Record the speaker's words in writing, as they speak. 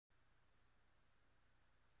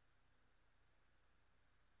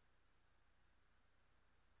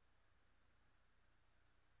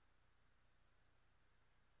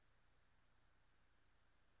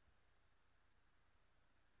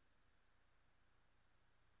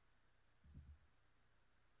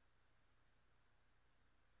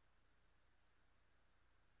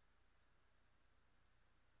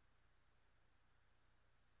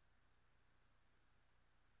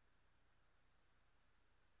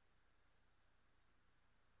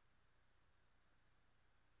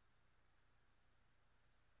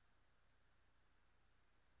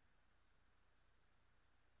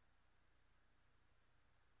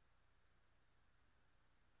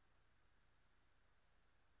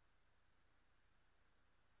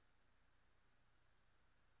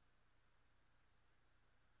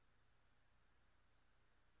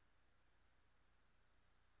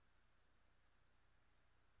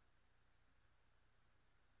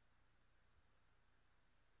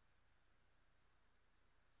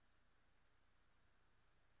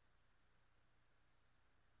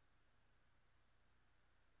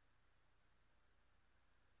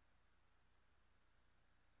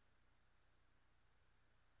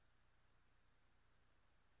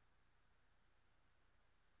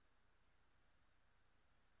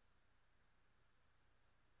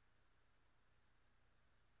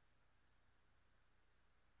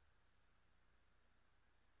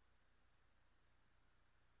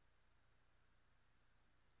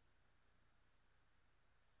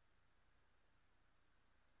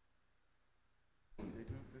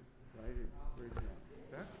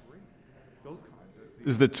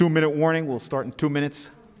This is the 2-minute warning. We'll start in 2 minutes.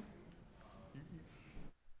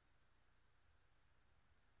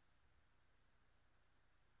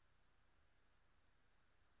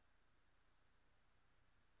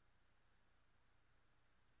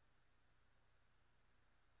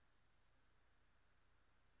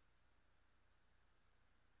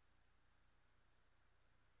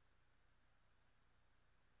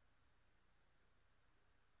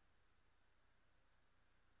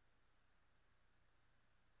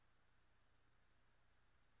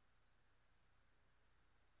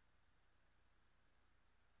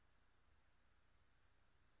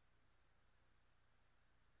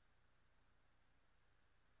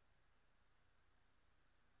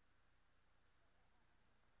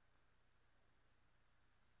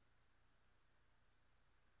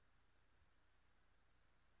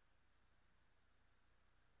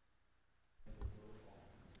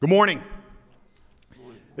 Good morning.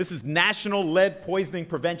 This is National Lead Poisoning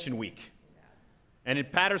Prevention Week. And in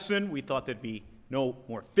Paterson, we thought there'd be no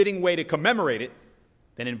more fitting way to commemorate it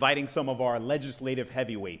than inviting some of our legislative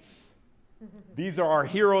heavyweights. These are our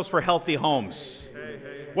heroes for healthy homes.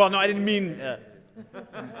 Well, no, I didn't mean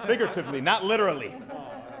figuratively, not literally.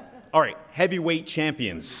 All right, heavyweight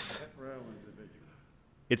champions.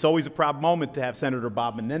 It's always a proud moment to have Senator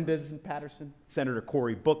Bob Menendez in Paterson, Senator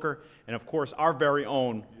Cory Booker, and of course our very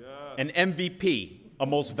own, an MVP, a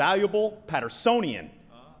most valuable Patersonian,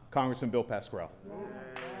 Congressman Bill Pascrell.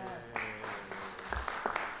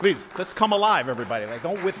 Please, let's come alive, everybody. Like,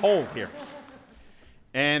 don't withhold here.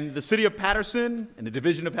 And the city of Paterson and the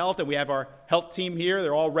Division of Health, and we have our health team here.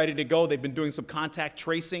 They're all ready to go. They've been doing some contact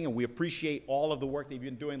tracing, and we appreciate all of the work they've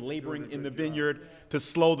been doing, laboring in the vineyard to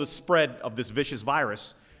slow the spread of this vicious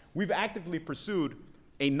virus. We've actively pursued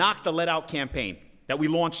a Knock the Lead Out campaign that we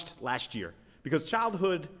launched last year because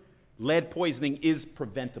childhood lead poisoning is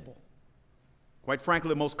preventable. Quite frankly,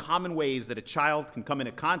 the most common ways that a child can come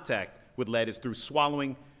into contact with lead is through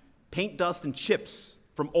swallowing paint dust and chips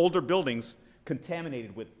from older buildings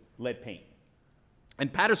contaminated with lead paint.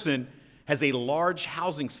 And Paterson has a large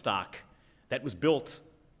housing stock that was built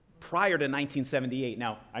prior to 1978.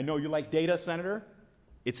 Now, I know you like data, Senator.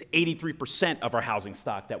 It's 83% of our housing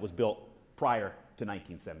stock that was built prior to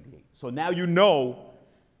 1978. So now you know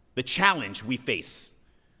the challenge we face.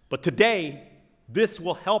 But today, this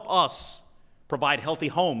will help us provide healthy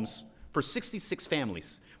homes for 66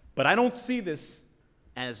 families. But I don't see this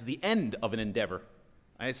as the end of an endeavor.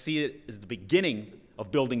 I see it as the beginning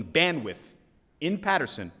of building bandwidth in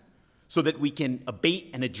Paterson so that we can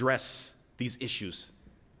abate and address these issues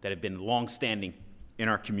that have been longstanding in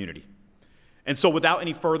our community. And so without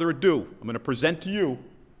any further ado, I'm going to present to you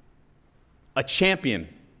a champion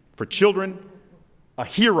for children, a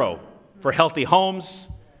hero for healthy homes.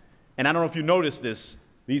 And I don't know if you noticed this,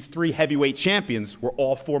 these three heavyweight champions were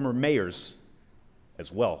all former mayors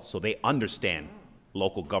as well, so they understand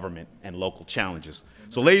local government and local challenges.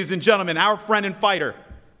 So ladies and gentlemen, our friend and fighter,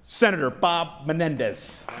 Senator Bob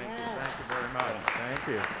Menendez. Thank you very much. Thank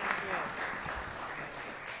you.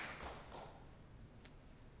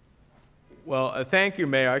 Well, thank you,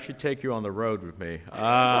 Mayor. I should take you on the road with me.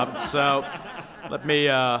 So let me,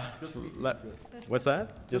 what's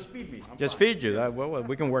that? Just feed me. Just feed you. Well,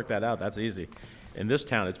 we can work that out. That's easy. In this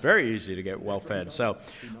town, it's very easy to get well fed. So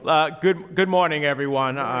good morning,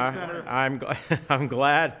 everyone. I'm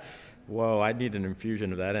glad. Whoa, I need an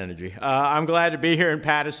infusion of that energy. I'm glad to be here in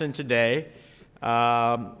Paterson today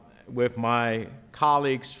with my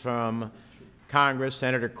colleagues from Congress,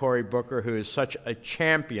 Senator Cory Booker, who is such a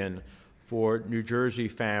champion for New Jersey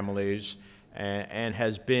families and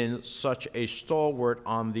has been such a stalwart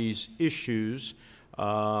on these issues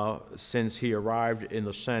since he arrived in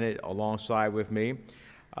the Senate alongside with me,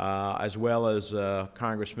 as well as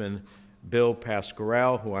Congressman Bill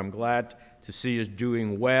Pascrell, who I'm glad to see is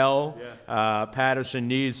doing well. Yes. Paterson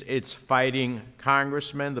needs its fighting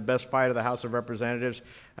congressman, the best fighter the House of Representatives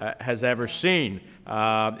has ever seen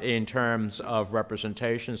in terms of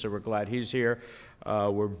representation, so we're glad he's here.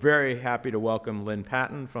 We're very happy to welcome Lynn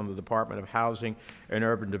Patton from the Department of Housing and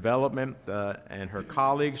Urban Development and her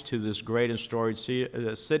colleagues to this great and storied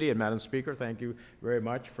city. And Madam Speaker, thank you very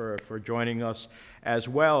much for joining us as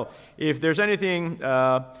well. If there's anything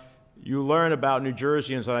you learn about New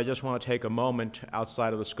Jerseyans, and I just want to take a moment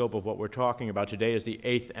outside of the scope of what we're talking about. Today is the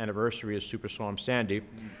 8th anniversary of Superstorm Sandy.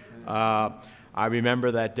 I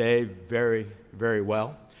remember that day very, very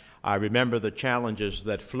well. I remember the challenges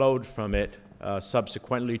that flowed from it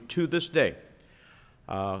subsequently to this day.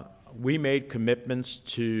 We made commitments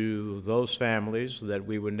to those families that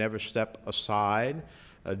we would never step aside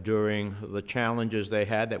during the challenges they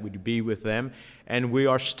had, that we'd be with them, and we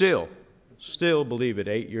are still still, believe it,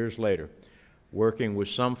 8 years later, working with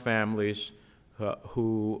some families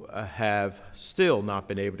who have still not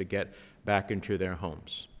been able to get back into their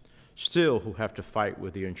homes, still who have to fight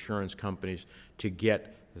with the insurance companies to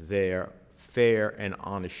get their fair and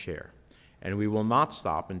honest share. And we will not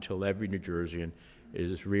stop until every New Jerseyan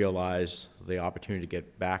is realized the opportunity to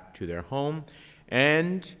get back to their home.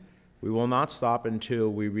 And we will not stop until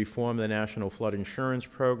we reform the National Flood Insurance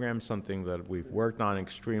Program, something that we've worked on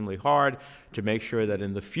extremely hard to make sure that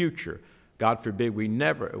in the future, God forbid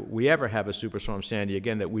we ever have a Superstorm Sandy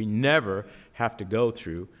again, that we never have to go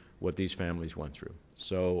through what these families went through.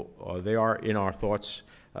 So they are in our thoughts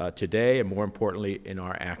today, and more importantly, in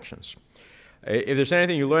our actions. If there's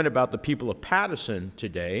anything you learn about the people of Paterson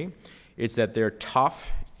today, it's that they're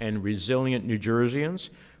tough and resilient New Jerseyans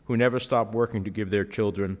who never stop working to give their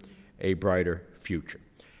children a brighter future.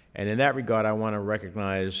 And in that regard, I want to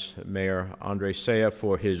recognize Mayor Andre Saya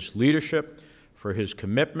for his leadership, for his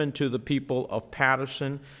commitment to the people of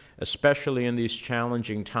Paterson, especially in these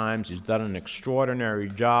challenging times. He's done an extraordinary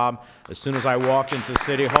job. As soon as I walked into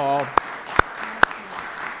City Hall,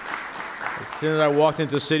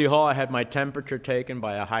 I had my temperature taken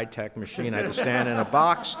by a high-tech machine. I had to stand in a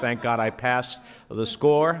box. Thank God I passed the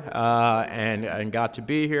score and got to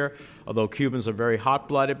be here. Although Cubans are very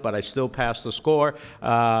hot-blooded, but I still passed the score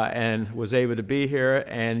and was able to be here.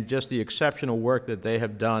 And just the exceptional work that they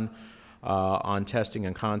have done on testing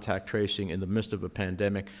and contact tracing in the midst of a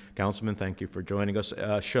pandemic. Councilman, thank you for joining us.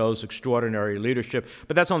 Shows extraordinary leadership,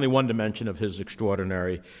 but that's only one dimension of his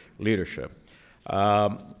extraordinary leadership.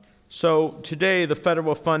 So today, the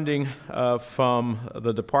federal funding from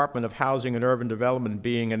the Department of Housing and Urban Development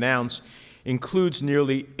being announced includes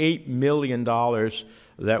nearly $8 million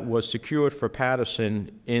that was secured for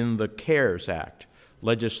Paterson in the CARES Act,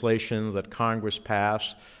 legislation that Congress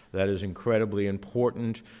passed that is incredibly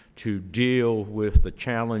important to deal with the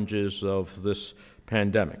challenges of this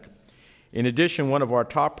pandemic. In addition, one of our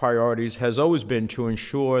top priorities has always been to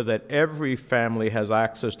ensure that every family has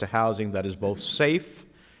access to housing that is both safe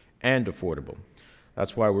and affordable.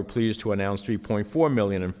 That's why we're pleased to announce $3.4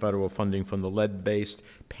 million in federal funding from the lead-based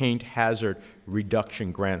paint hazard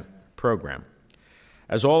reduction grant program.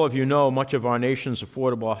 As all of you know, much of our nation's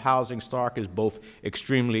affordable housing stock is both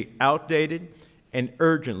extremely outdated and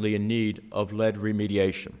urgently in need of lead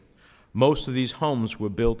remediation. Most of these homes were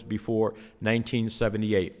built before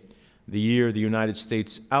 1978, the year the United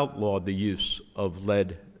States outlawed the use of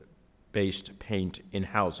lead-based paint in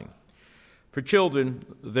housing. For children,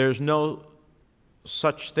 there's no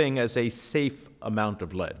such thing as a safe amount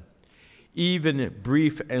of lead. Even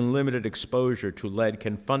brief and limited exposure to lead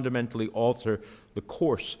can fundamentally alter the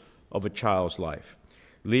course of a child's life,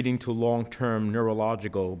 leading to long-term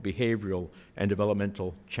neurological, behavioral, and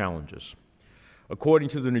developmental challenges. According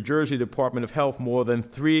to the New Jersey Department of Health, more than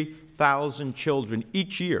 3,000 children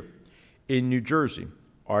each year in New Jersey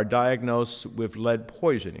are diagnosed with lead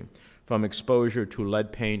poisoning from exposure to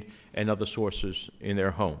lead paint and other sources in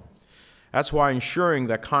their home. That's why ensuring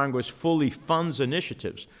that Congress fully funds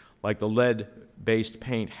initiatives like the lead-based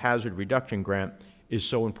paint hazard reduction grant is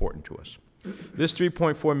so important to us. This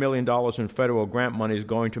 $3.4 million in federal grant money is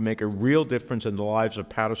going to make a real difference in the lives of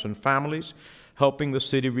Paterson families, helping the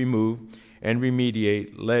city remove and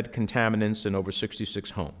remediate lead contaminants in over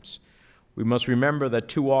 66 homes. We must remember that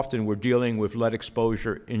too often we're dealing with lead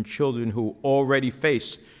exposure in children who already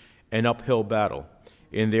face an uphill battle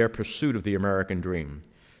in their pursuit of the American dream.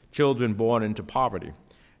 Children born into poverty,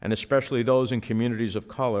 and especially those in communities of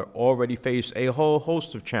color, already face a whole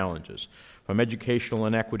host of challenges, from educational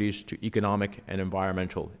inequities to economic and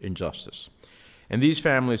environmental injustice. And these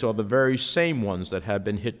families are the very same ones that have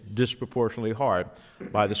been hit disproportionately hard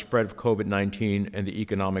by the spread of COVID-19 and the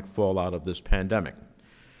economic fallout of this pandemic.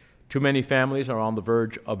 Too many families are on the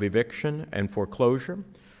verge of eviction and foreclosure.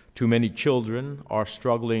 Too many children are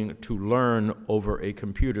struggling to learn over a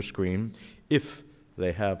computer screen, if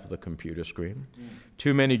they have the computer screen.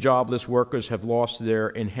 Too many jobless workers have lost their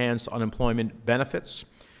enhanced unemployment benefits.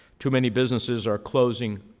 Too many businesses are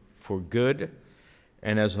closing for good.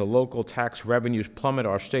 And as the local tax revenues plummet,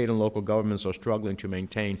 our state and local governments are struggling to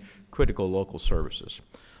maintain critical local services.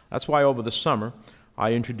 That's why over the summer,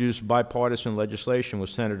 I introduced bipartisan legislation with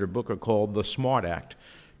Senator Booker called the SMART Act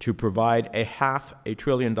to provide $500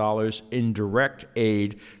 billion in direct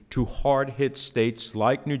aid to hard-hit states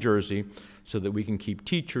like New Jersey so that we can keep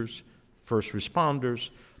teachers, first responders,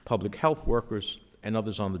 public health workers, and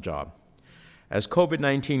others on the job. As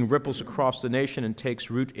COVID-19 ripples across the nation and takes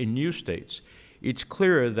root in new states, it's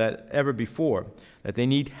clearer than ever before that they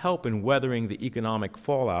need help in weathering the economic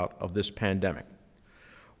fallout of this pandemic.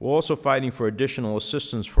 We're also fighting for additional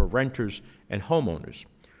assistance for renters and homeowners.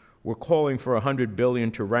 We're calling for $100 billion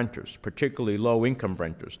to renters, particularly low-income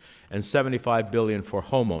renters, and $75 billion for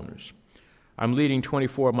homeowners. I'm leading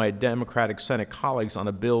 24 of my Democratic Senate colleagues on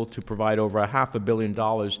a bill to provide over $500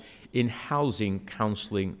 million in housing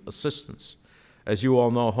counseling assistance. As you all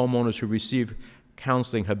know, homeowners who receive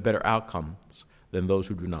counseling have better outcomes than those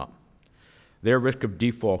who do not. Their risk of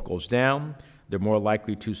default goes down. They're more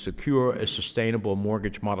likely to secure a sustainable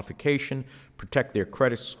mortgage modification, protect their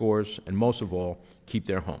credit scores, and most of all, keep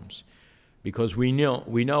their homes. Because we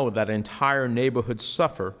know that entire neighborhoods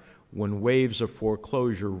suffer when waves of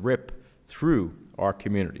foreclosure rip through our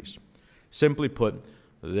communities. Simply put,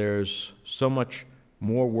 there's so much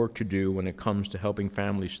more work to do when it comes to helping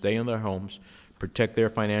families stay in their homes, protect their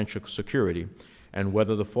financial security, and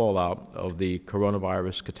weather the fallout of the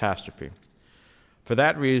coronavirus catastrophe. For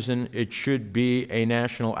that reason, it should be a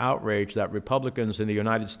national outrage that Republicans in the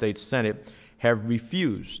United States Senate have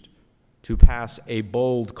refused to pass a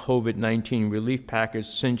bold COVID-19 relief package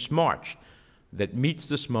since March that meets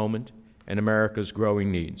this moment and America's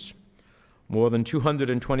growing needs. More than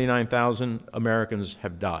 229,000 Americans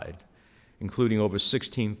have died, including over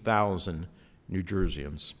 16,000 New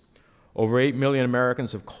Jerseyans. Over 8 million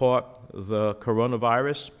Americans have caught the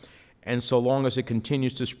coronavirus, and so long as it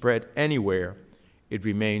continues to spread anywhere, it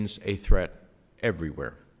remains a threat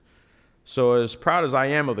everywhere. So as proud as I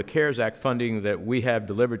am of the CARES Act funding that we have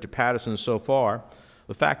delivered to Paterson so far,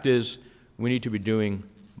 the fact is we need to be doing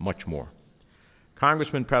much more.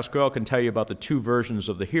 Congressman Pasquale can tell you about the two versions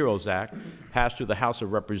of the HEROES Act passed through the House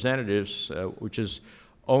of Representatives, which has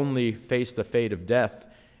only faced the fate of death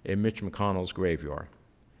in Mitch McConnell's graveyard.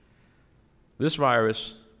 This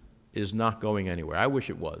virus is not going anywhere. I wish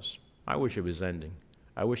it was. I wish it was ending.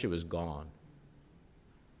 I wish it was gone.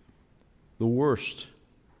 The worst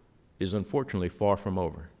is unfortunately far from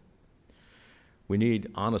over. We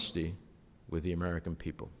need honesty with the American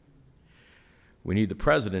people. We need the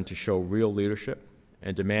President to show real leadership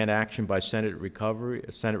and demand action by Senate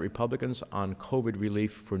Republicans on COVID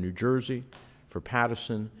relief for New Jersey, for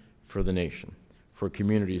Paterson, for the nation, for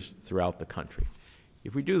communities throughout the country.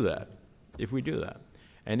 If we do that,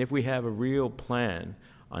 and if we have a real plan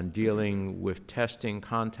on dealing with testing,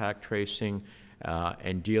 contact tracing,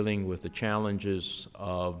 and dealing with the challenges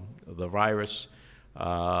of the virus,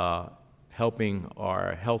 helping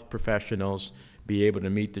our health professionals be able to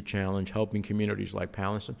meet the challenge, helping communities like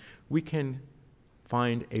Paterson, we can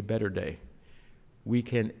find a better day. We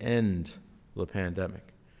can end the pandemic.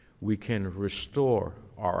 We can restore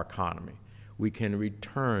our economy. We can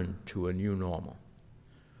return to a new normal.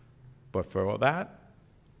 But for that,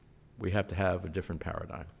 we have to have a different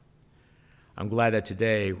paradigm. I'm glad that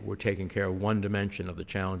today we're taking care of one dimension of the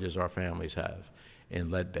challenges our families have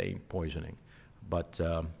in lead-based poisoning, but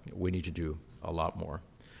we need to do a lot more.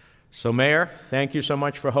 So, Mayor, thank you so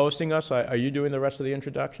much for hosting us. Are you doing the rest of the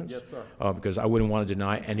introductions? Yes, sir. Oh, because I wouldn't want to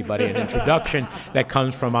deny anybody an introduction that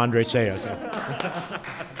comes from Andre Sayers.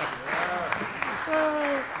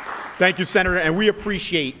 Thank you, Senator, and we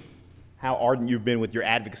appreciate how ardent you've been with your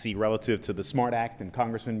advocacy relative to the SMART Act, and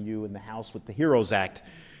Congressman, you in the House with the HEROES Act.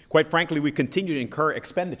 Quite frankly, we continue to incur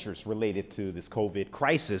expenditures related to this COVID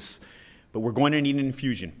crisis, but we're going to need an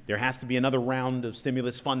infusion. There has to be another round of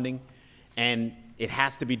stimulus funding, and it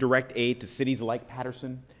has to be direct aid to cities like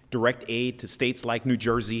Paterson, direct aid to states like New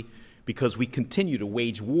Jersey, because we continue to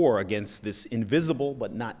wage war against this invisible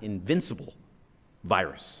but not invincible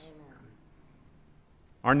virus.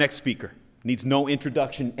 Our next speaker needs no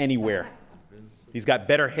introduction anywhere. He's got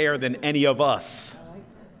better hair than any of us.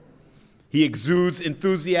 He exudes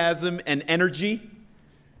enthusiasm and energy,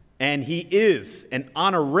 and he is an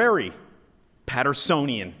honorary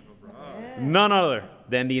Patersonian. None other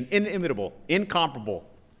than the inimitable, incomparable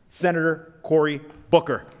Senator Cory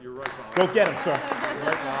Booker. You're right, Bob. Go get him, sir. You're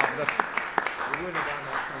right,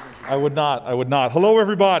 Bob. I would not. Hello,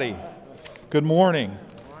 everybody. Good morning.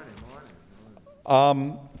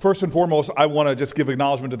 First and foremost, I want to just give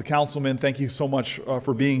acknowledgement to the councilman. Thank you so much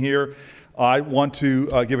for being here. I want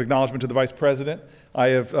to give acknowledgement to the Vice President. I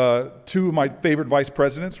have two of my favorite Vice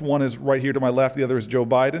Presidents. One is right here to my left. The other is Joe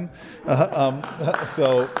Biden.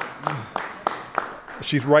 So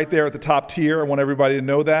she's right there at the top tier. I want everybody to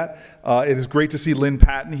know that. It is great to see Lynn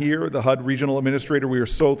Patton here, the HUD Regional Administrator. We are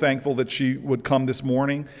so thankful that she would come this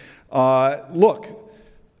morning. Look,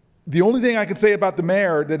 the only thing I can say about the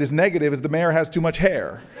mayor that is negative is the mayor has too much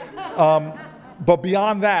hair. But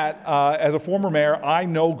beyond that, as a former mayor, I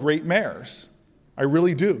know great mayors. I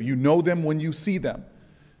really do. You know them when you see them.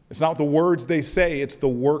 It's not the words they say, it's the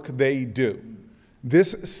work they do.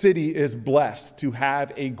 This city is blessed to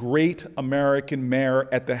have a great American mayor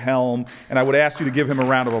at the helm, and I would ask you to give him a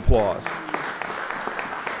round of applause.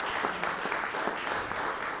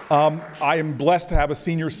 I am blessed to have a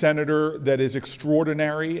senior senator that is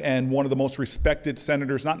extraordinary and one of the most respected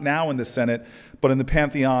senators, not now in the Senate, but in the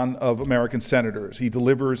pantheon of American senators. He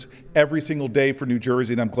delivers every single day for New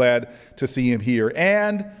Jersey, and I'm glad to see him here.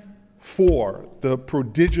 And for the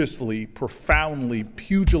prodigiously, profoundly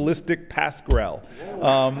pugilistic Pasquale.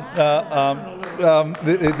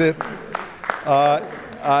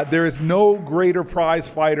 There is no greater prize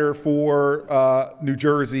fighter for New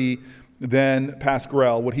Jersey than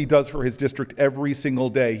Pasquale, what he does for his district every single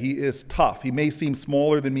day. He is tough. He may seem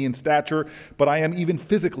smaller than me in stature, but I am even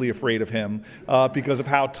physically afraid of him because of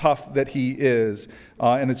how tough that he is.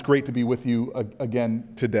 And it's great to be with you again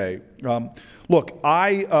today. Look,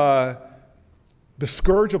 the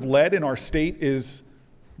scourge of lead in our state is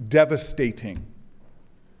devastating.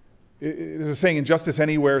 There's a saying, injustice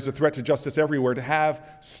anywhere is a threat to justice everywhere. To have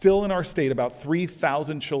still in our state about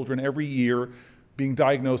 3,000 children every year being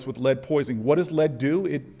diagnosed with lead poisoning. What does lead do?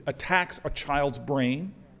 It attacks a child's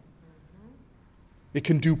brain. It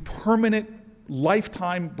can do permanent,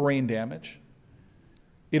 lifetime brain damage.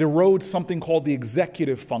 It erodes something called the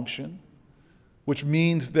executive function, which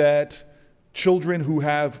means that children who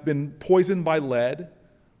have been poisoned by lead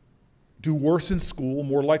do worse in school,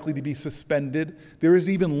 more likely to be suspended. There is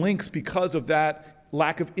even links because of that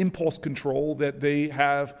lack of impulse control that they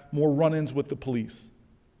have more run-ins with the police.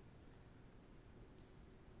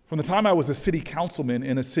 From the time I was a city councilman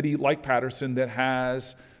in a city like Paterson that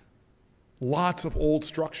has lots of old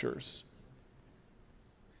structures,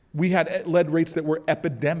 we had lead rates that were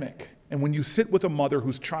epidemic. And when you sit with a mother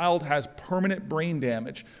whose child has permanent brain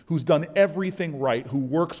damage, who's done everything right, who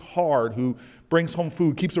works hard, who brings home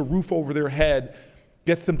food, keeps a roof over their head,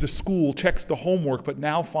 gets them to school, checks the homework, but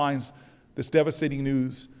now finds this devastating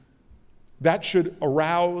news, that should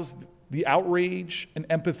arouse the outrage and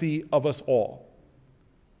empathy of us all.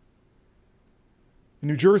 In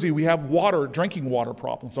New Jersey, we have drinking water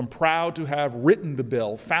problems. I'm proud to have written the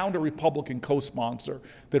bill, found a Republican co-sponsor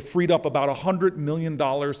that freed up about $100 million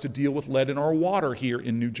to deal with lead in our water here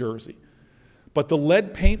in New Jersey. But the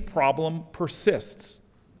lead paint problem persists.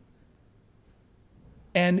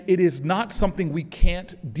 And it is not something we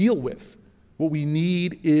can't deal with. What we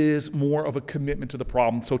need is more of a commitment to the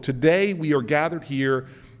problem. So today we are gathered here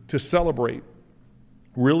to celebrate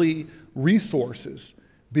really resources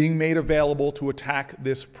being made available to attack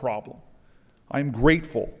this problem. I'm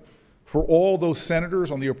grateful for all those senators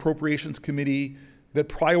on the Appropriations Committee that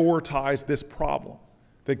prioritized this problem,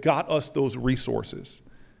 that got us those resources.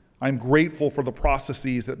 I'm grateful for the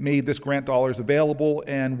processes that made this grant dollars available,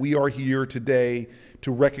 and we are here today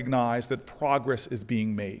to recognize that progress is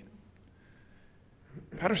being made.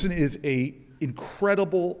 Paterson is an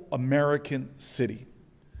incredible American city.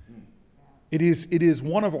 It is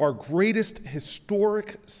one of our greatest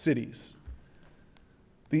historic cities.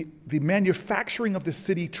 The manufacturing of the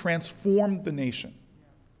city transformed the nation.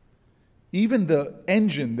 Even the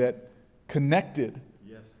engine that connected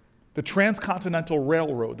the Transcontinental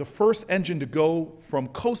Railroad, the first engine to go from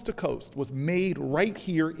coast to coast, was made right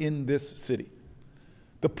here in this city.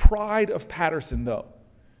 The pride of Paterson, though,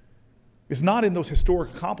 is not in those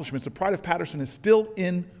historic accomplishments. The pride of Paterson is still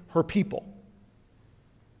in her people.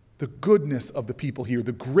 The goodness of the people here,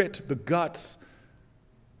 the grit, the guts.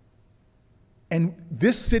 And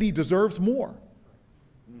this city deserves more.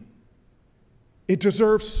 It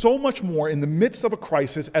deserves so much more in the midst of a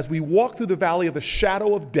crisis as we walk through the valley of the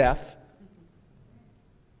shadow of death.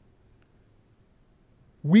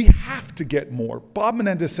 We have to get more. Bob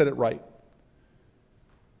Menendez said it right.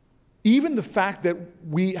 Even the fact that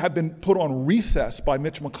we have been put on recess by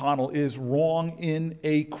Mitch McConnell is wrong in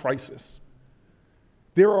a crisis.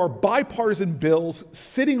 There are bipartisan bills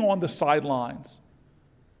sitting on the sidelines,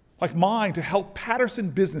 like mine, to help Paterson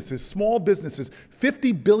businesses, small businesses,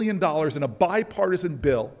 $50 billion in a bipartisan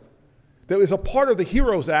bill that is a part of the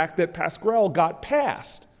HEROES Act that Pasquale got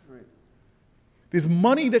passed. Right. There's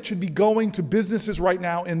money that should be going to businesses right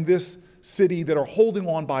now in this city that are holding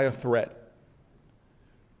on by a thread.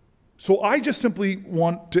 So I just simply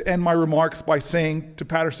want to end my remarks by saying to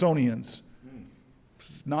Patersonians,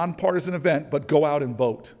 it's a nonpartisan event, but go out and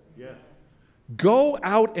vote. Yes. Go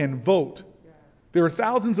out and vote. Yes. There are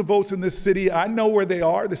thousands of votes in this city. I know where they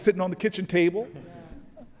are. They're sitting on the kitchen table.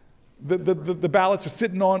 Yes. The ballots are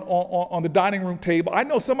sitting on the dining room table. I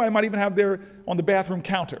know somebody might even have theirs on the bathroom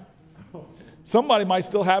counter. Somebody might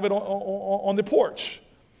still have it on the porch.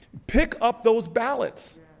 Pick up those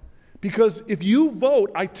ballots. Because if you vote,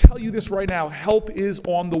 I tell you this right now, help is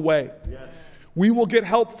on the way. Yes. We will get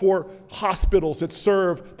help for hospitals that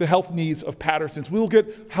serve the health needs of Patersons. We will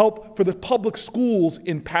get help for the public schools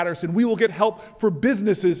in Paterson. We will get help for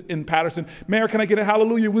businesses in Paterson. Mayor, can I get a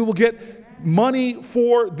hallelujah? We will get money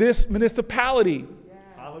for this municipality.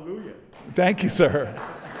 Hallelujah. Thank you, sir.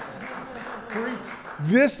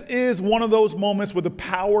 This is one of those moments where the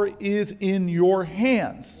power is in your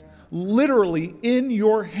hands, literally in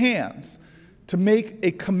your hands, to make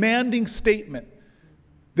a commanding statement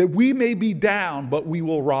that we may be down, but we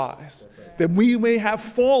will rise. That we may have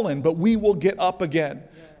fallen, but we will get up again.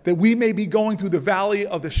 That we may be going through the valley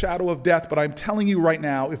of the shadow of death, but I'm telling you right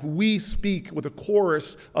now, if we speak with a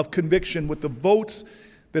chorus of conviction, with the votes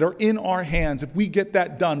that are in our hands, if we get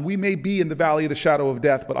that done, we may be in the valley of the shadow of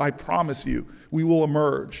death, but I promise you, we will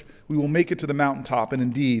emerge. We will make it to the mountaintop. And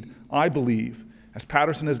indeed, I believe, as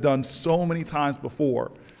Paterson has done so many times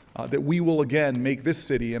before, that we will again make this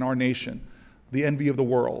city and our nation the envy of the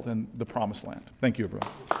world and the promised land. Thank you, everyone.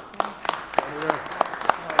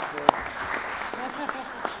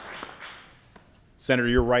 Senator,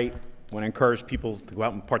 you're right when I encourage people to go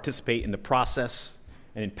out and participate in the process.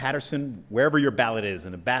 And in Paterson, wherever your ballot is,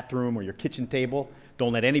 in the bathroom or your kitchen table,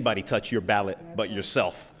 don't let anybody touch your ballot but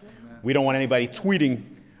yourself. We don't want anybody tweeting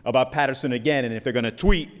about Paterson again, and if they're going to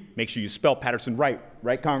tweet, make sure you spell Paterson right.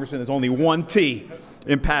 Right, Congressman? There's only one T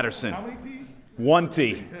in Paterson. How many T's? One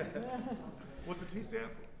T. What's the T stand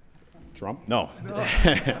for? Trump? No.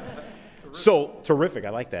 So, terrific. I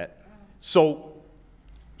like that. So,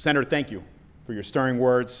 Senator, thank you for your stirring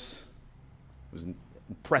words. It was an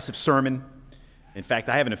impressive sermon. In fact,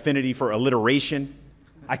 I have an affinity for alliteration.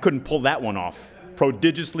 I couldn't pull that one off.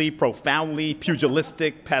 Prodigiously, profoundly,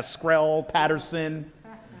 pugilistic, Pasquale, Paterson.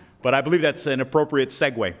 But I believe that's an appropriate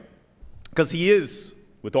segue. Because he is,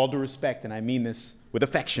 with all due respect, and I mean this with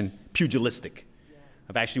affection, pugilistic.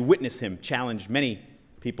 I've actually witnessed him challenge many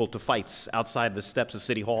people to fights outside the steps of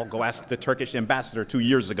City Hall. Go ask the Turkish ambassador 2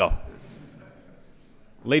 years ago.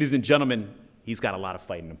 Ladies and gentlemen, he's got a lot of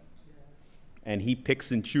fight in him. And he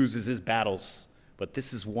picks and chooses his battles. But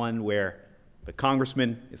this is one where the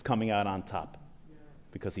congressman is coming out on top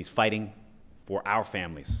because he's fighting for our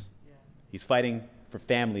families. He's fighting for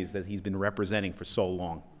families that he's been representing for so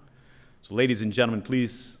long. So ladies and gentlemen,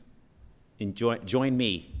 please join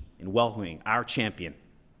me in welcoming our champion,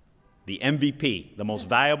 the MVP, the most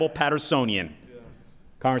valuable Patersonian,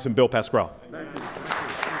 Congressman Bill Pasquale. Thank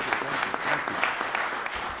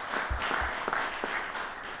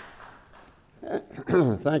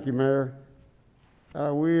you. Thank you, Mayor.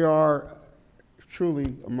 We are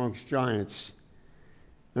truly amongst giants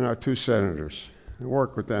and our two senators. I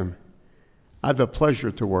work with them. I have the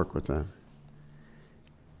pleasure to work with them.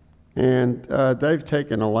 And they've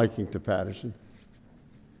taken a liking to Paterson,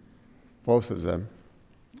 both of them.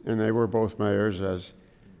 And they were both mayors, as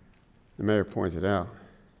the mayor pointed out.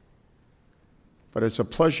 But it's a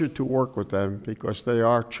pleasure to work with them because they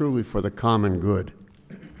are truly for the common good.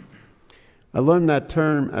 I learned that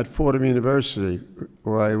term at Fordham University,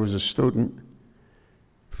 where I was a student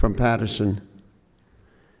from Paterson.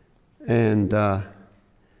 And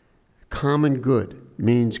common good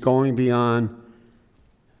means going beyond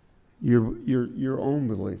your own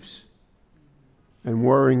beliefs and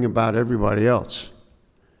worrying about everybody else.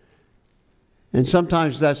 And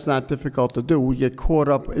sometimes that's not difficult to do. We get caught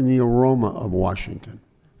up in the aroma of Washington,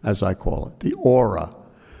 as I call it, the aura.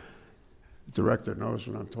 The director knows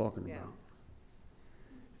what I'm talking about.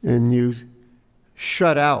 And you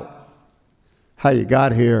shut out how you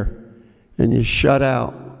got here, and you shut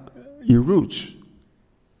out your roots.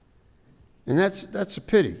 And that's a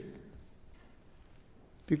pity.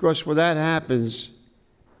 Because when that happens,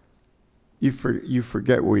 you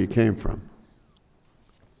forget where you came from.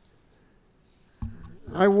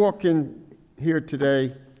 I walk in here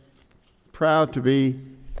today proud to be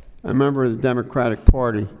a member of the Democratic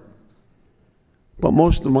Party, but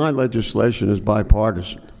most of my legislation is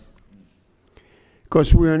bipartisan.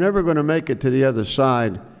 Because we are never going to make it to the other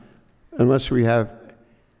side unless we have,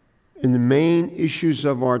 in the main issues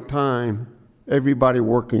of our time, everybody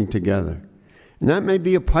working together. And that may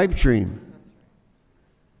be a pipe dream.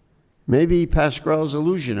 Maybe Pasquale's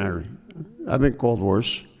illusionary. I've been called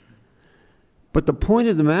worse. But the point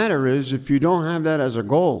of the matter is, if you don't have that as a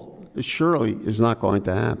goal, it surely is not going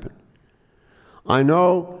to happen. I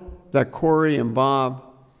know that Corey and Bob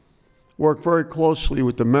work very closely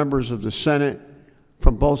with the members of the Senate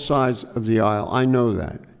from both sides of the aisle. I know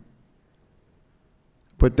that.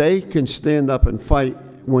 But they can stand up and fight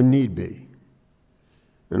when need be.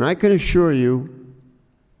 And I can assure you,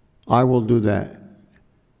 I will do that.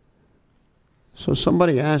 So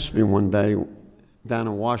somebody asked me one day, down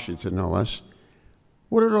in Washington no less,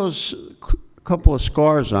 what are those couple of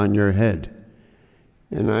scars on your head.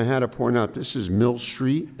 And I had to point out, this is Mill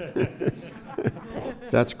Street.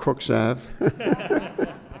 That's Crooks Ave.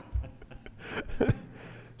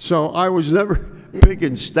 So I was never big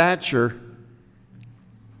in stature.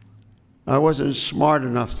 I wasn't smart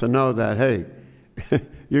enough to know that, hey,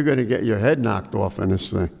 you're going to get your head knocked off in this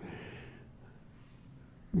thing.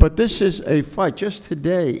 But this is a fight. Just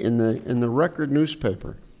today in the Record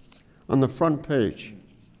newspaper, on the front page,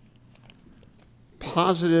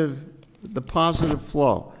 the positive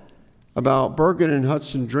flow about Bergen and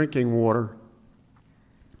Hudson drinking water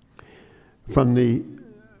from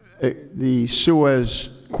the Suez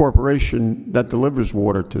Corporation that delivers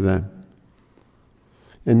water to them.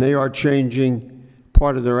 And they are changing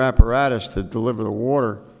part of their apparatus to deliver the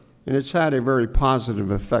water, and it's had a very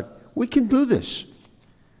positive effect. We can do this.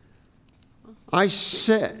 I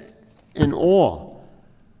sit in awe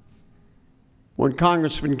when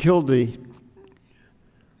Congressman Kildee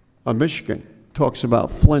of Michigan talks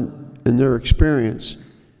about Flint and their experience.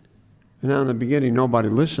 And now in the beginning, nobody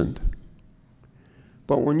listened.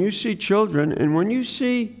 But when you see children and when you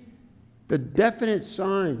see the definite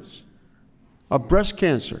signs of breast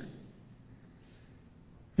cancer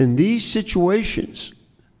in these situations,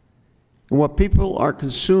 and what people are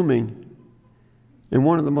consuming in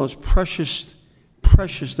one of the most precious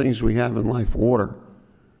things we have in life, water,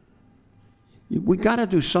 we got to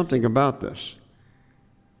do something about this.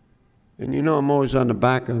 And you know I'm always on the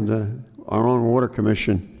back of our own water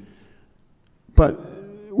commission, but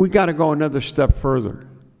we got to go another step further.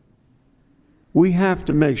 We have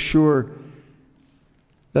to make sure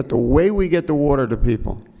that the way we get the water to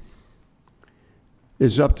people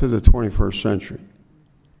is up to the 21st century.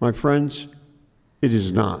 My friends, it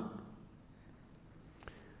is not.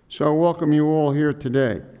 So I welcome you all here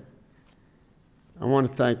today. I want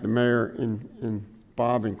to thank the mayor and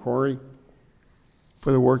Bob and Corey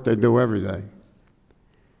for the work they do every day.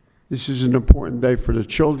 This is an important day for the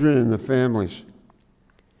children and the families.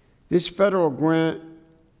 This federal grant,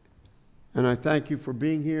 and I thank you for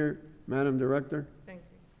being here, Madam Director. Thank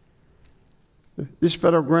you. This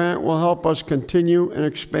federal grant will help us continue and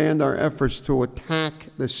expand our efforts to attack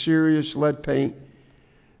the serious lead paint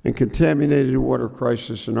and contaminated water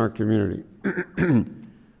crisis in our community.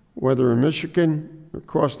 Whether in Michigan or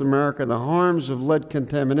across America, the harms of lead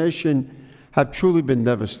contamination have truly been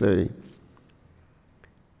devastating.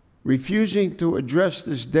 Refusing to address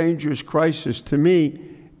this dangerous crisis, to me,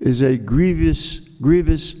 is a grievous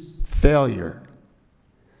failure.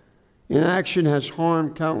 Inaction has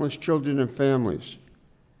harmed countless children and families.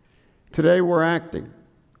 Today we're acting,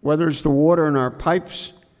 whether it's the water in our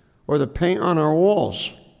pipes or the paint on our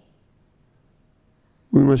walls.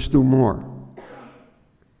 We must do more.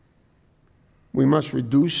 We must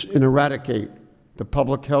reduce and eradicate the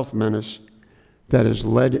public health menace that is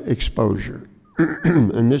lead exposure.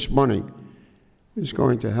 And this money is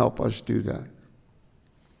going to help us do that.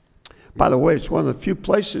 By the way, it's one of the few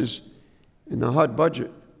places in the HUD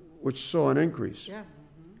budget which saw an increase. Yes.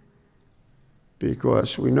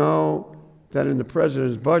 Because we know that in the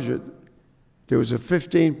president's budget, there was a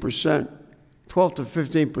 12 to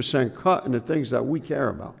 15% cut in the things that we care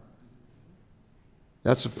about.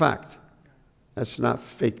 That's a fact. That's not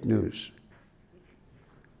fake news.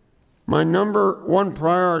 My number one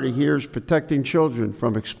priority here is protecting children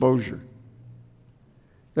from exposure.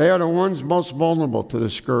 They are the ones most vulnerable to the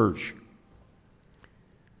scourge.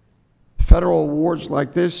 Federal awards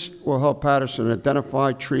like this will help Paterson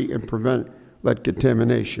identify, treat, and prevent lead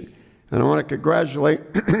contamination. And I want to congratulate,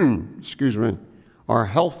 excuse me, our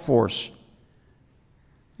health force.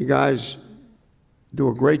 You guys do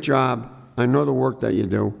a great job. I know the work that you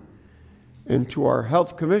do. And to our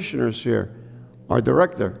health commissioners here, our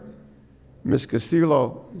director, Ms.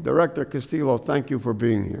 Castillo, Director Castillo, thank you for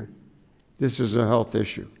being here. This is a health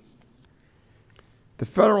issue. The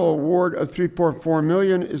federal award of $3.4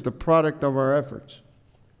 million is the product of our efforts.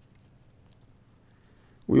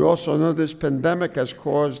 We also know this pandemic has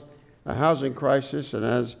caused a housing crisis, and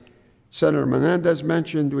as Senator Menendez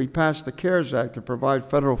mentioned, we passed the CARES Act to provide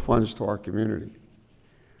federal funds to our community.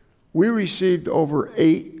 We received over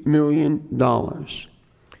 $8 million.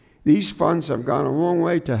 These funds have gone a long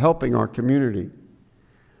way to helping our community.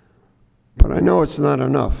 But I know it's not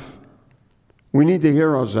enough. We need the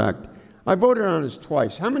HEROES Act. I voted on this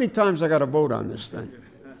twice. How many times I got to vote on this thing?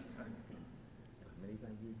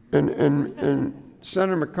 And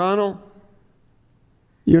Senator McConnell,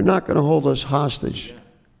 you're not going to hold us hostage.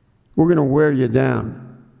 We're going to wear you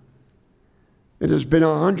down. It has been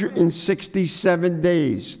 167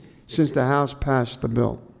 days since the House passed the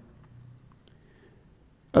bill.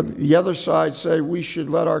 The other side say we should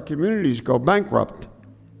let our communities go bankrupt.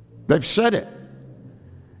 They've said it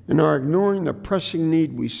and are ignoring the pressing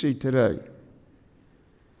need we see today.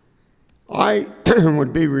 I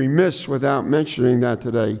would be remiss without mentioning that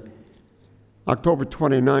today, October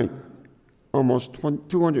 29th, almost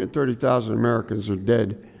 230,000 Americans are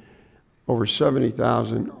dead. Over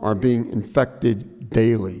 70,000 are being infected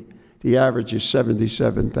daily. The average is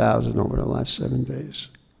 77,000 over the last 7 days.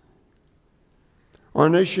 Our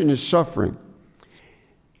nation is suffering,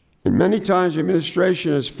 and many times the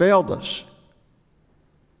administration has failed us.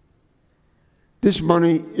 This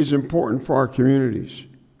money is important for our communities.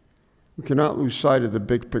 We cannot lose sight of the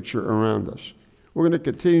big picture around us. We're going to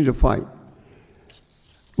continue to fight.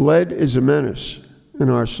 Lead is a menace in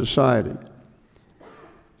our society.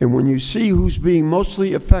 And when you see who's being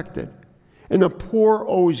mostly affected, and the poor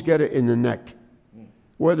always get it in the neck,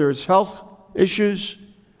 whether it's health issues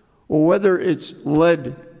or whether it's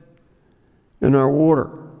lead in our water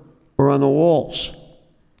or on the walls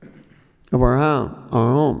of our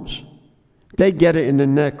homes, they get it in the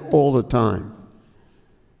neck all the time.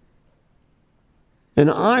 And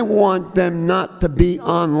I want them not to be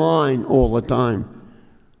online all the time.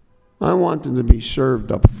 I want them to be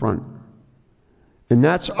served up front. And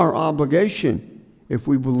that's our obligation if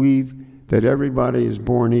we believe that everybody is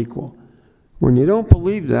born equal. When you don't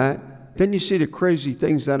believe that, then you see the crazy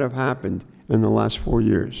things that have happened in the last 4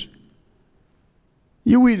 years.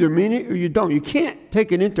 You either mean it or you don't. You can't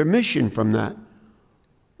take an intermission from that.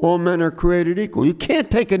 All men are created equal. You can't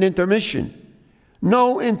take an intermission.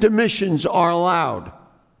 No intermissions are allowed.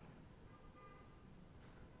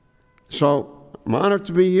 So I'm honored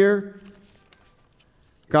to be here.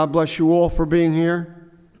 God bless you all for being here.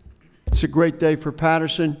 It's a great day for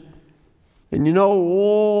Paterson. And you know,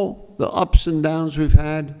 all the ups and downs we've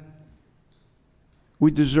had, we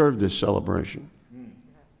deserve this celebration.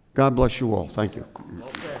 God bless you all. Thank you.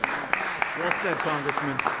 Well said. Well said,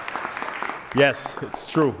 Congressman. Yes, it's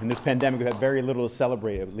true. In this pandemic, we've had very little to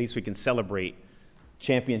celebrate. At least we can celebrate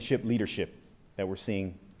championship leadership that we're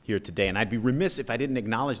seeing here today. And I'd be remiss if I didn't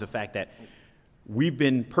acknowledge the fact that we've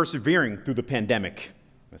been persevering through the pandemic,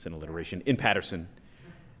 that's an alliteration, in Paterson.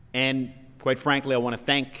 And quite frankly, I want to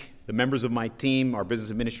thank the members of my team, our business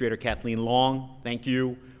administrator, Kathleen Long, thank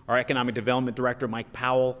you, our economic development director, Mike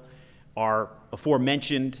Powell, our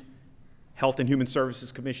aforementioned Health and Human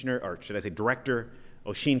Services Commissioner, or should I say Director,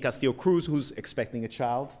 Oshin Castillo-Cruz, who's expecting a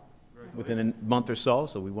child within a month or so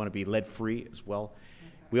we want to be lead-free as well.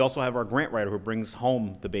 We also have our grant writer who brings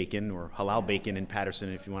home the bacon, or halal bacon in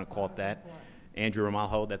Paterson, if you want to call it that. Andrew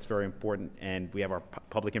Ramalho, that's very important. And we have our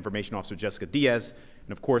Public Information Officer, Jessica Diaz.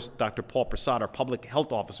 And of course, Dr. Paul Prasad, our Public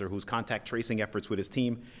Health Officer, whose contact tracing efforts with his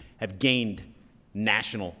team have gained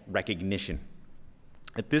national recognition.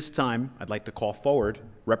 At this time, I'd like to call forward,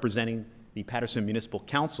 representing the Paterson Municipal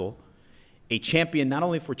Council, a champion not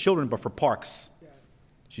only for children, but for parks.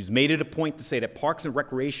 She's made it a point to say that parks and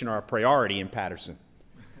recreation are a priority in Paterson.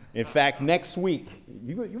 In fact, next week,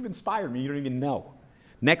 you've inspired me, you don't even know.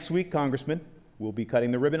 Next week, Congressman, we'll be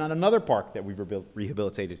cutting the ribbon on another park that we've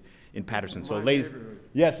rehabilitated in Paterson. So, ladies,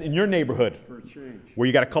 yes, in your neighborhood, where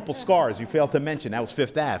you got a couple scars you failed to mention, that was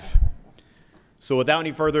Fifth Ave. So without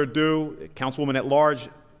any further ado, Councilwoman at Large,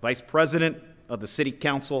 Vice President of the City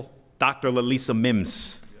Council, Dr. Lalisa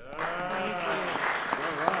Mims.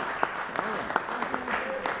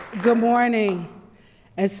 Good morning.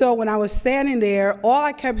 And so when I was standing there, all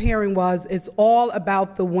I kept hearing was, it's all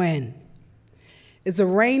about the win. It's a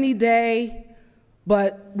rainy day,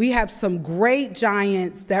 but we have some great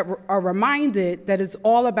giants that are reminded that it's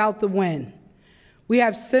all about the win. We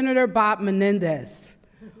have Senator Bob Menendez,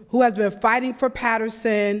 who has been fighting for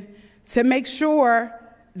Paterson to make sure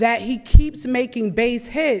that he keeps making base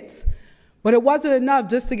hits, but it wasn't enough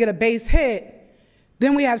just to get a base hit.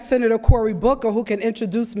 Then we have Senator Cory Booker, who can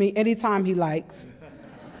introduce me anytime he likes,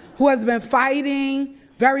 who has been fighting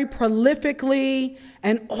very prolifically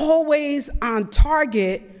and always on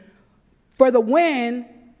target for the win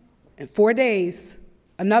in 4 days,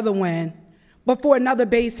 another win, but for another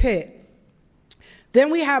base hit. Then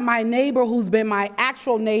we have my neighbor, who's been my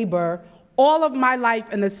actual neighbor all of my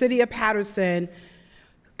life in the city of Paterson,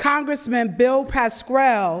 Congressman Bill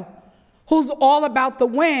Pascrell, who's all about the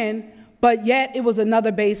win, but yet it was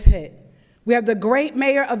another base hit. We have the great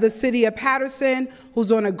mayor of the city of Paterson, who's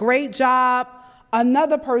doing a great job,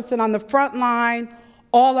 another person on the front line,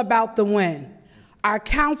 all about the win. Our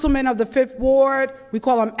councilman of the 5th Ward, we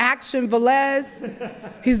call him Action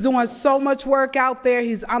Velez. He's doing so much work out there.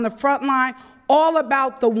 He's on the front line, all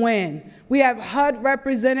about the win. We have HUD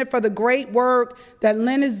represented for the great work that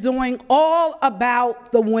Lynn is doing, all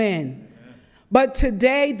about the win. But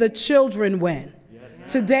today, the children win.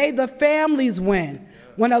 Today, the families win.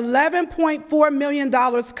 When $11.4 million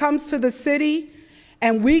comes to the city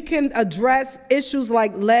and we can address issues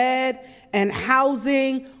like lead and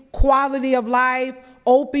housing, quality of life,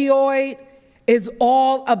 opioid, is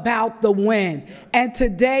all about the win. And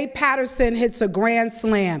today, Paterson hits a grand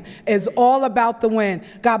slam. It's all about the win.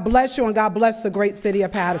 God bless you, and God bless the great city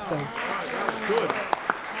of Paterson.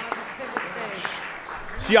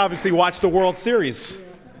 She obviously watched the World Series.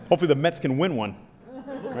 Hopefully the Mets can win one.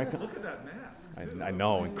 Right? Look at that mask. I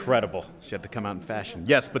know, incredible. She had to come out in fashion.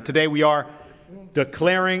 Yes, but today we are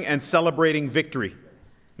declaring and celebrating victory.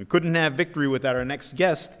 We couldn't have victory without our next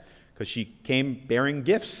guest because she came bearing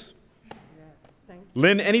gifts.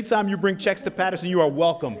 Lynn, anytime you bring checks to Paterson, you are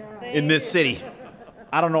welcome in this city.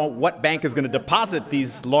 I don't know what bank is going to deposit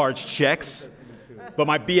these large checks, but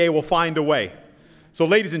my BA will find a way. So,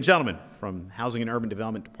 ladies and gentlemen, from Housing and Urban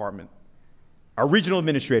Development Department, our Regional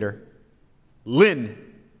Administrator, Lynn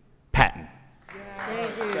Patton.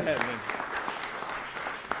 Thank you. Go ahead, Lynn.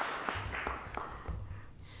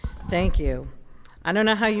 Thank you. I don't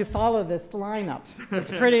know how you follow this lineup.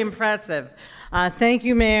 It's pretty impressive. Thank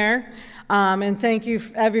you, Mayor, and thank you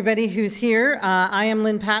everybody who's here. I am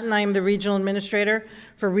Lynn Patton. I am the Regional Administrator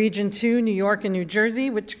for Region 2, New York and New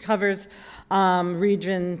Jersey, which covers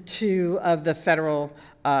Region 2 of the federal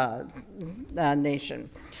nation.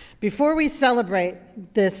 Before we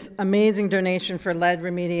celebrate this amazing donation for lead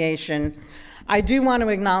remediation, I do want to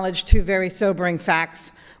acknowledge two very sobering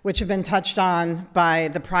facts which have been touched on by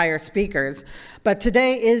the prior speakers. But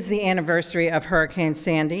today is the anniversary of Hurricane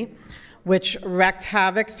Sandy, which wreaked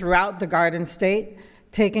havoc throughout the Garden State,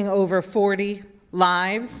 taking over 40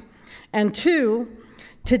 lives. And two,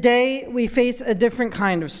 today we face a different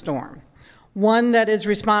kind of storm, one that is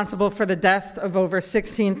responsible for the death of over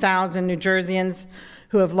 16,000 New Jerseyans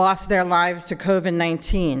who have lost their lives to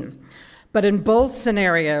COVID-19. But in both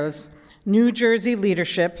scenarios, New Jersey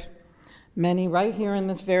leadership, many right here in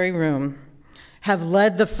this very room, have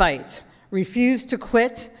led the fight, refused to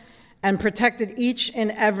quit, and protected each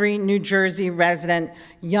and every New Jersey resident,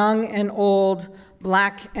 young and old,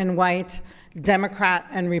 black and white, Democrat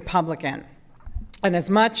and Republican. And as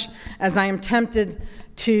much as I am tempted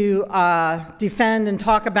to defend and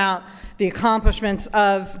talk about the accomplishments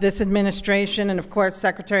of this administration and, of course,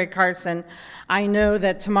 Secretary Carson, I know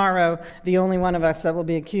that tomorrow the only one of us that will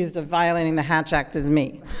be accused of violating the Hatch Act is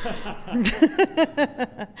me.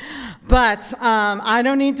 But I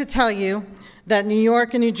don't need to tell you that New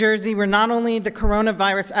York and New Jersey were not only the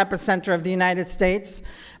coronavirus epicenter of the United States,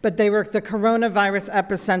 but they were the coronavirus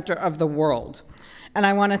epicenter of the world. And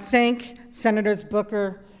I want to thank Senators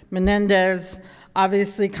Booker, Menendez,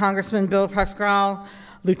 obviously Congressman Bill Pascrell,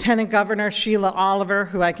 Lieutenant Governor Sheila Oliver,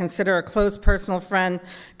 who I consider a close personal friend,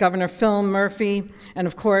 Governor Phil Murphy, and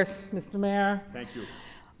of course, Mr. Mayor. Thank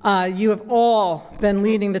you. You have all been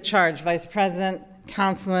leading the charge, Vice President,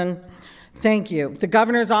 Councilman. Thank you. The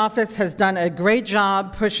governor's office has done a great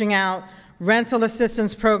job pushing out rental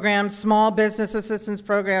assistance programs, small business assistance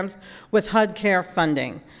programs with HUD Care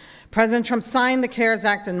funding. President Trump signed the CARES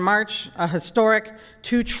Act in March, a historic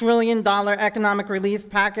 $2 trillion economic relief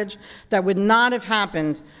package that would not have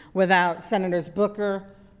happened without Senators Booker,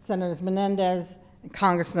 Senators Menendez, and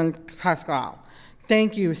Congressman Pascal.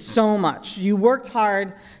 Thank you so much. You worked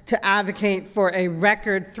hard to advocate for a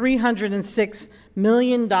record $306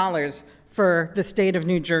 million for the state of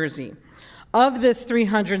New Jersey. Of this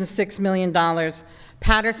 $306 million,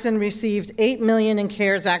 Paterson received $8 million in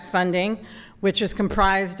CARES Act funding, which is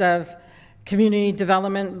comprised of community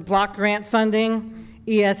development block grant funding,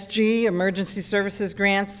 ESG, emergency services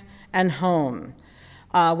grants, and home,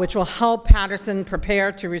 which will help Paterson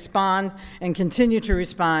prepare to respond and continue to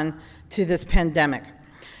respond to this pandemic.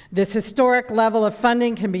 This historic level of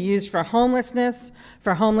funding can be used for homelessness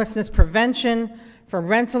prevention, for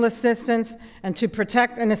rental assistance, and to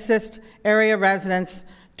protect and assist area residents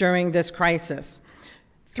during this crisis.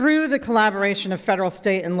 Through the collaboration of federal,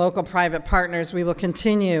 state, and local private partners, we will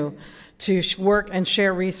continue to work and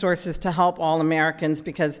share resources to help all Americans,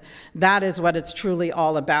 because that is what it's truly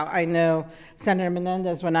all about. I know Senator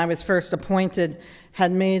Menendez, when I was first appointed,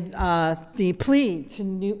 had made the plea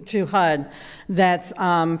to HUD that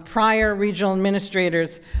prior regional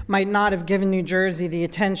administrators might not have given New Jersey the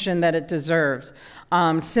attention that it deserved.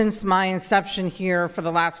 Since my inception here for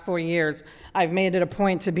the last 4 years, I've made it a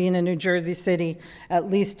point to be in a New Jersey city at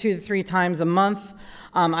least 2 to 3 times a month.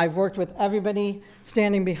 I've worked with everybody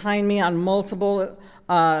standing behind me on multiple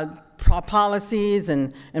policies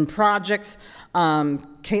and projects.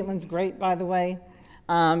 Caitlin's great, by the way.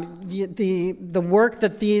 The work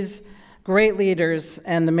that these great leaders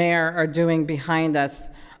and the mayor are doing behind us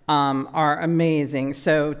are amazing.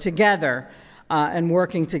 So together and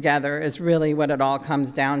working together is really what it all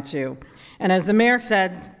comes down to. And as the mayor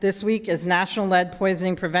said, this week is National Lead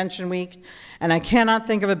Poisoning Prevention Week, and I cannot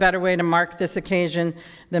think of a better way to mark this occasion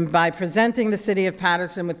than by presenting the city of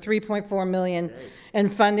Paterson with $3.4 million in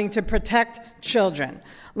funding to protect children.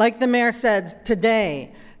 Like the mayor said,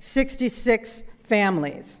 today, 66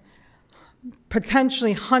 families,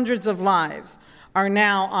 potentially hundreds of lives, are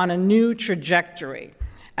now on a new trajectory.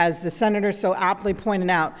 As the senator so aptly pointed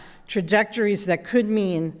out, trajectories that could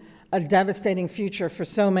mean a devastating future for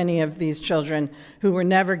so many of these children who were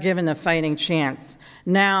never given a fighting chance.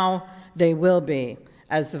 Now they will be,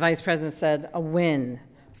 as the vice president said, a win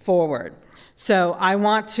forward. So I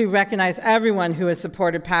want to recognize everyone who has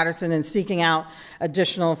supported Paterson in seeking out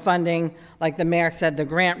additional funding, like the mayor said, the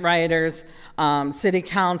grant writers, city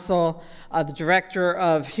council, the director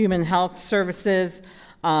of human health services,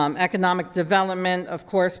 economic development, of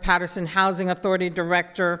course, Paterson Housing Authority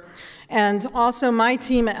director, and also my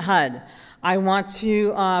team at HUD. I want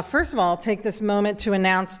to, first of all, take this moment to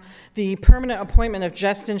announce the permanent appointment of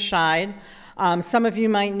Justin Scheid. Some of you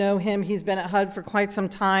might know him. He's been at HUD for quite some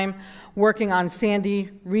time, working on Sandy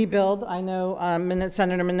rebuild. I know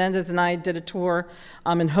Senator Menendez and I did a tour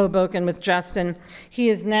in Hoboken with Justin. He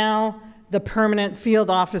is now the permanent field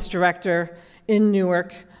office director in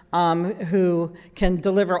Newark, who can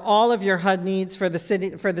deliver all of your HUD needs for the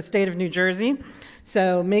state of New Jersey.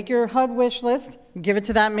 So make your HUD wish list, give it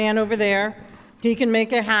to that man over there. He can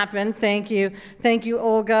make it happen. Thank you. Thank you,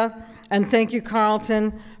 Olga, and thank you,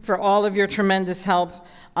 Carlton, for all of your tremendous help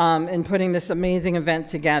in putting this amazing event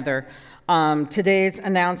together. Today's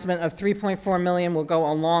announcement of $3.4 million will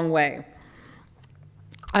go a long way.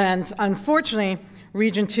 And unfortunately,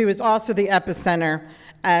 Region 2 is also the epicenter,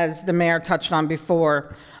 as the mayor touched on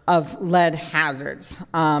before, of lead hazards.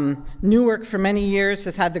 Newark, for many years,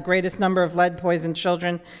 has had the greatest number of lead-poisoned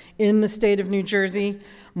children in the state of New Jersey.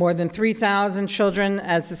 More than 3,000 children,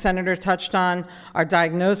 as the senator touched on, are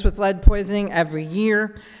diagnosed with lead poisoning every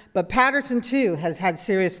year. But Paterson, too, has had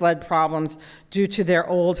serious lead problems due to their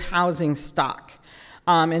old housing stock.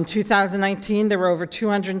 In 2019, there were over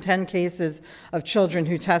 210 cases of children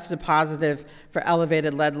who tested positive for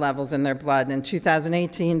elevated lead levels in their blood. In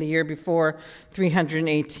 2018, the year before,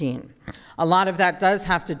 318. A lot of that does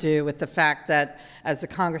have to do with the fact that, as the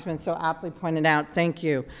congressman so aptly pointed out, thank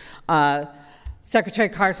you, Secretary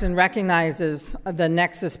Carson recognizes the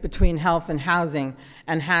nexus between health and housing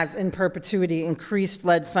and has in perpetuity increased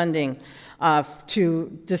lead funding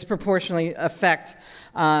to disproportionately affect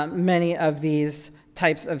many of these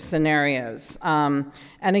types of scenarios. And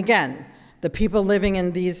again, the people living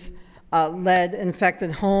in these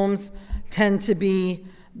lead-infected homes tend to be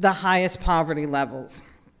the highest poverty levels,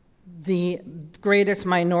 the greatest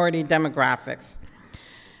minority demographics.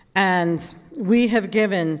 And we have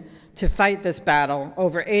given, to fight this battle,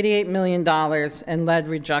 over $88 million in lead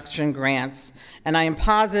reduction grants. And I am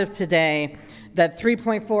positive today that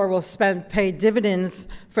 3.4 will pay dividends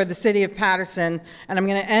for the city of Paterson. And I'm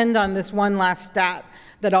going to end on this one last stat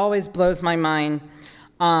that always blows my mind.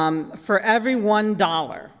 For every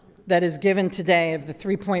 $1 that is given today of the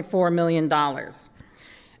 $3.4 million,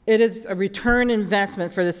 it is a return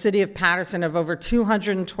investment for the city of Paterson of over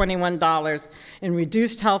 $221 in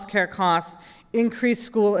reduced health care costs, increased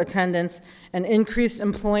school attendance, and increased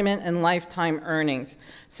employment and lifetime earnings.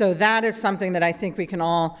 So that is something that I think we can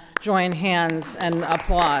all join hands and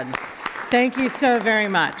applaud. Thank you so very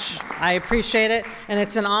much. I appreciate it, and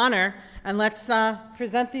it's an honor. And let's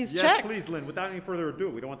present these checks. Yes, please, Lynn. Without any further ado,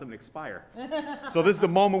 we don't want them to expire. So this is the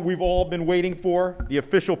moment we've all been waiting for, the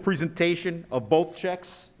official presentation of both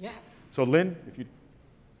checks. Yes. So Lynn, if you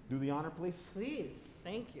do the honor, please. Please.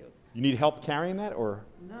 Thank you. You need help carrying that, or?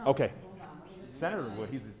 No. Okay. Senator Wood,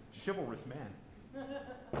 he's a chivalrous man. Why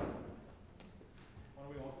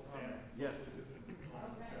don't we all stand? Yes.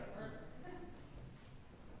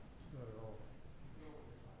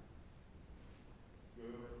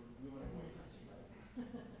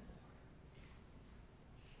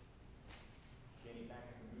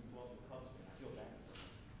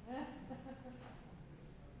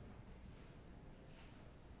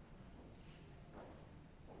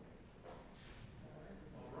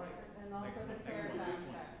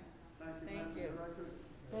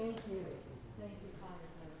 Thank you. Thank you,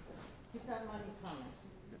 Congressman. Keep that money coming.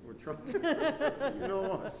 We're trying. You know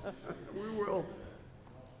us. We will.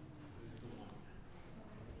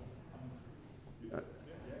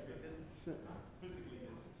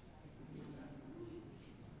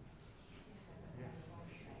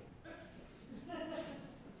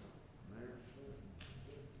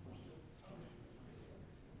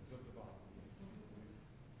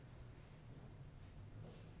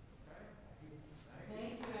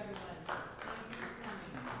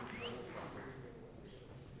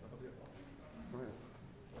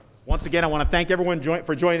 once again, I want to thank everyone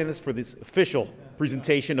for joining us for this official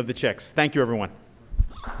presentation of the checks. Thank you, everyone.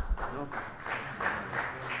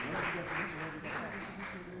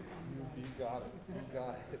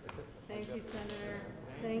 Thank you, Senator.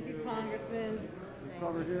 Thank you, Congressman.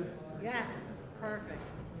 Yes, perfect.